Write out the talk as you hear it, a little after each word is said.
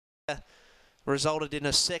resulted in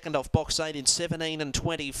a second off box 8 in 17 and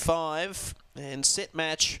 25. And set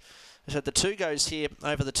match has had the 2 goes here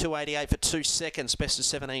over the 288 for 2 seconds, best of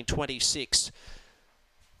 17.26.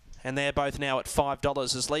 And they're both now at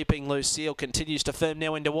 $5 as Leaping Lucille continues to firm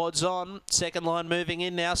now into odds on. Second line moving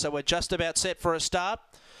in now, so we're just about set for a start.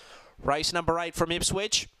 Race number 8 from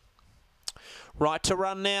Ipswich. Right to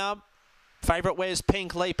run now. Favourite wears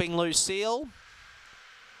pink, Leaping Lucille.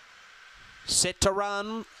 Set to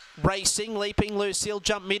run. Racing, Leaping Lucille,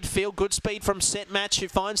 jump midfield, good speed from Set Match, who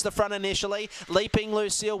finds the front initially. Leaping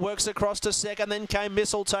Lucille works across to second, then came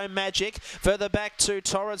Mistletoe Magic. Further back to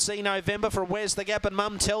Torrid C November from Where's the Gap, and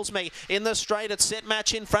Mum Tells Me. In the straight, it's Set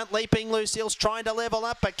Match in front. Leaping Lucille's trying to level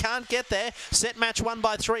up, but can't get there. Set Match won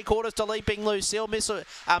by 3/4 to Leaping Lucille.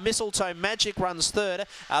 Mistletoe Magic runs third.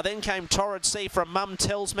 Then came Torrid C from Mum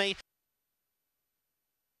Tells Me.